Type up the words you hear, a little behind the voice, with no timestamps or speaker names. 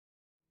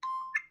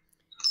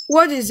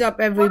What is up,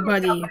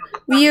 everybody?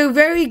 We are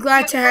very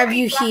glad to have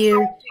you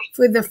here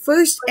for the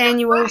first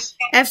annual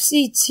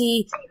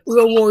FCT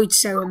reward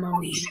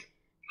ceremony.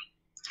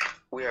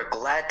 We are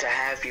glad to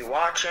have you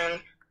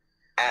watching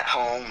at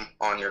home,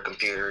 on your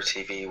computer,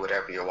 TV,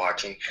 whatever you're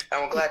watching.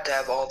 And we're glad to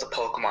have all the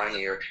Pokemon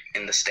here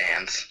in the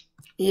stands.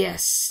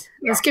 Yes.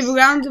 Let's give a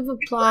round of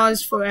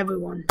applause for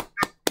everyone.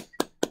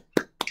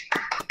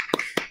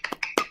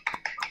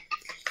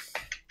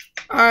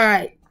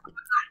 Alright.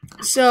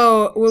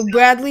 So, will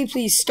Bradley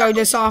please start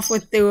us off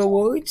with the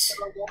awards?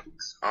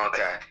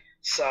 Okay.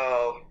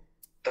 So,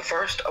 the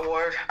first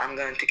award I'm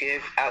going to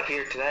give out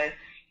here today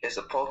is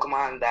the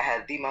Pokemon that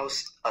had the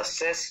most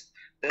assists.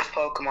 This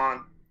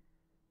Pokemon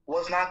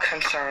was not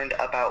concerned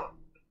about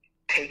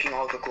taking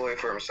all the glory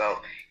for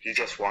himself. He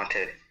just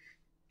wanted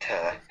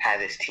to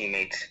have his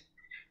teammates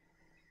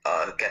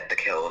get the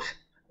kills.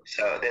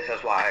 So this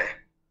is why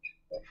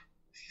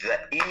the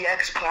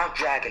EX Cloud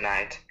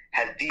Dragonite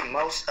had the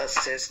most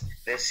assists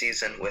this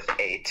season with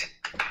 8.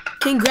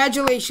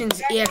 Congratulations,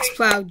 EX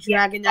Cloud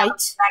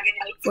Dragonite,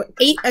 for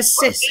 8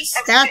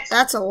 assists.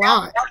 That's a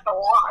lot.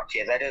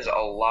 Yeah, that is a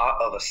lot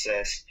of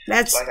assists.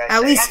 That's like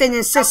at least an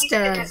assist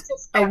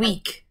a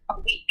week.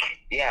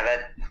 Yeah,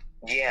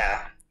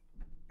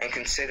 and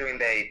considering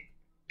they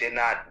did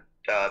not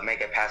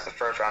make it past the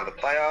first round of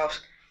the playoffs,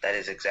 that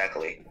is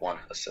exactly 1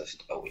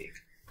 assist a week,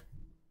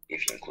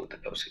 if you include the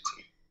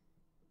postseason.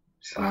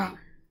 So, wow.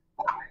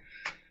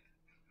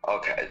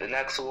 Okay, the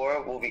next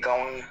award will be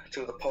going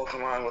to the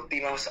Pokemon with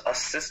the most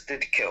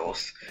assisted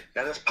kills.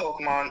 Now, this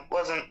Pokemon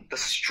wasn't the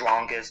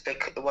strongest.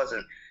 It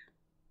wasn't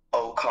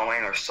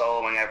OHKOing or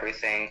soloing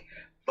everything,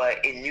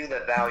 but it knew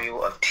the value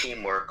of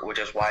teamwork, which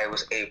is why it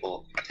was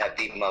able to have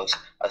the most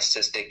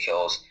assisted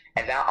kills.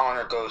 And that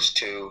honor goes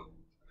to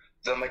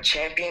the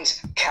Machampion's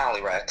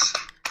Calyrex.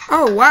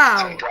 Oh,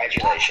 wow.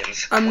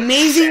 Congratulations.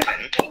 Amazing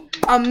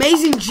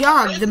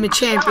job, the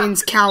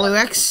Machampion's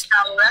Calyrex,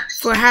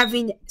 for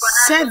having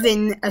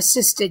 7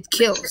 assisted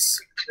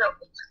kills.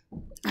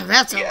 Now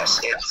that's a lot.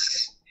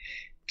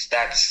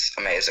 That's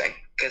amazing.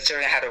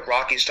 Considering it had a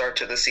rocky start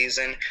to the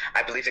season,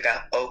 I believe it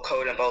got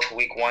OHKO'd in both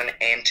week 1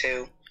 and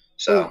 2.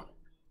 So,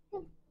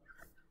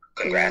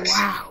 congrats.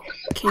 Wow.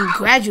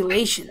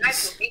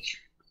 Congratulations.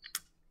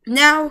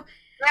 Now,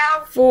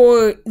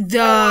 for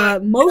the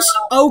most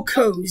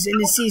OHKOs in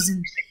the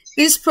season,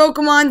 this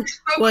Pokemon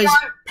was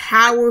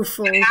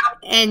powerful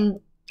and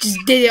just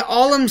did it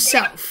all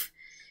himself.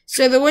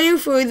 So the winner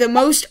for the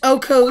most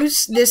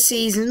OHKOs this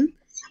season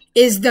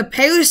is the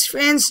Paris,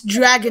 France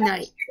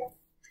Dragonite.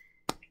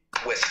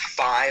 With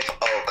 5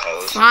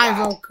 OHKOs. 5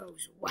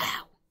 OHKOs.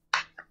 Wow.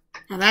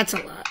 Now that's a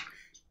lot.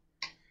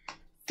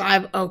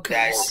 5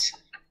 OHKOs.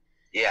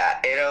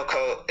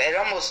 It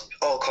almost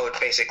OHKO'd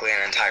basically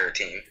an entire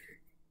team.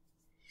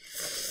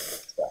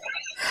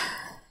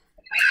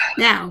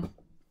 Now,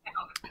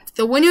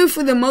 the winner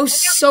for the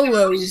most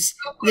solos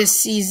this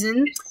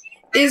season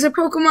is a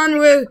Pokemon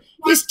where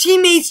his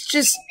teammates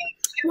just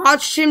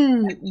watched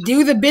him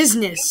do the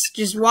business.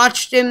 Just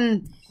watched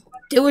him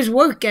do his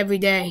work every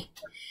day.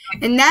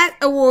 And that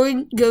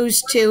award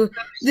goes to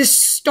the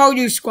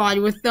starter squad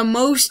with the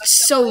most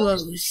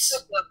solos.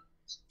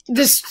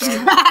 The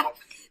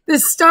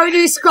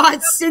starter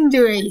squad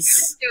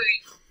Cinderace.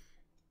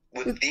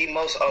 With the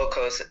most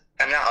OHKOs,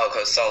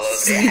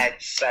 solos, it had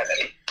 7.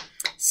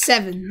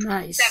 7,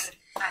 nice.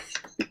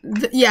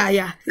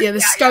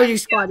 The starter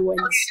squad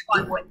wins.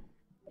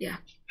 Yeah.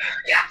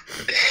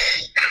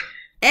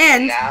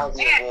 And now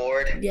the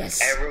award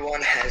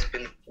everyone has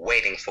been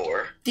waiting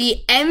for.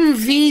 The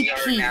MVP. We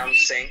are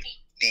announcing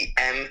the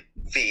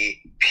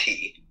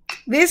MVP.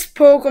 This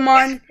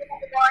Pokemon,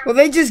 well,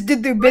 they just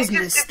did their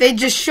business. They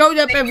just showed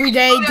up every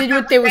day, did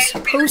what they were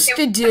supposed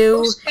to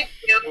do.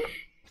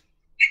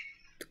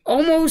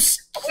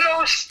 Almost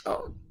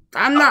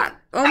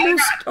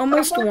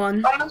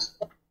won.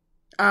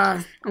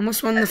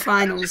 Almost won the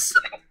finals.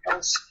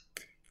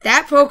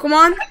 That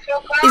Pokemon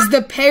is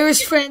the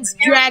Paris, France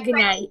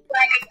Dragonite.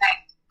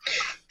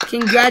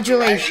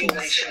 Congratulations.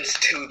 Congratulations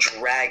to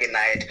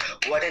Dragonite.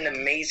 What an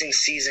amazing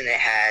season it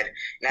had.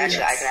 And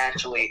actually, I can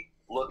actually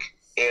look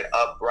it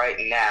up right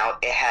now.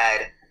 It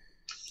had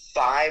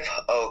 5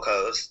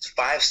 OHKOs,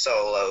 5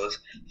 solos,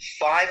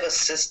 5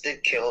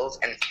 assisted kills,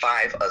 and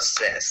 5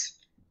 assists.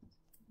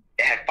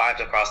 It had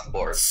 5 across the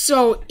board.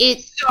 So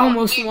it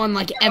almost won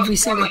like every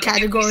single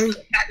category.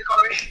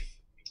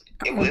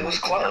 It was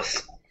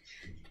close.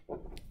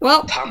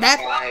 Well, top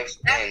 5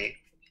 in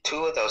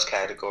 2 of those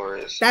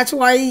categories. That's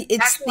why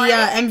it's the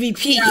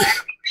MVP.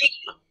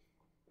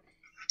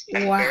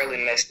 And barely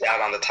missed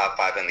out on the top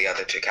 5 in the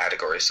other 2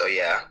 categories. So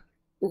yeah.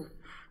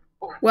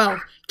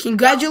 Well,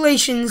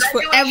 congratulations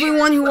for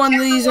everyone who won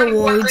these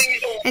awards,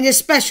 and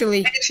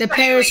especially the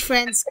Paris,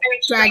 France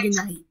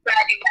Dragonite.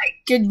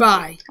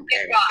 Goodbye.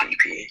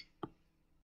 MVP.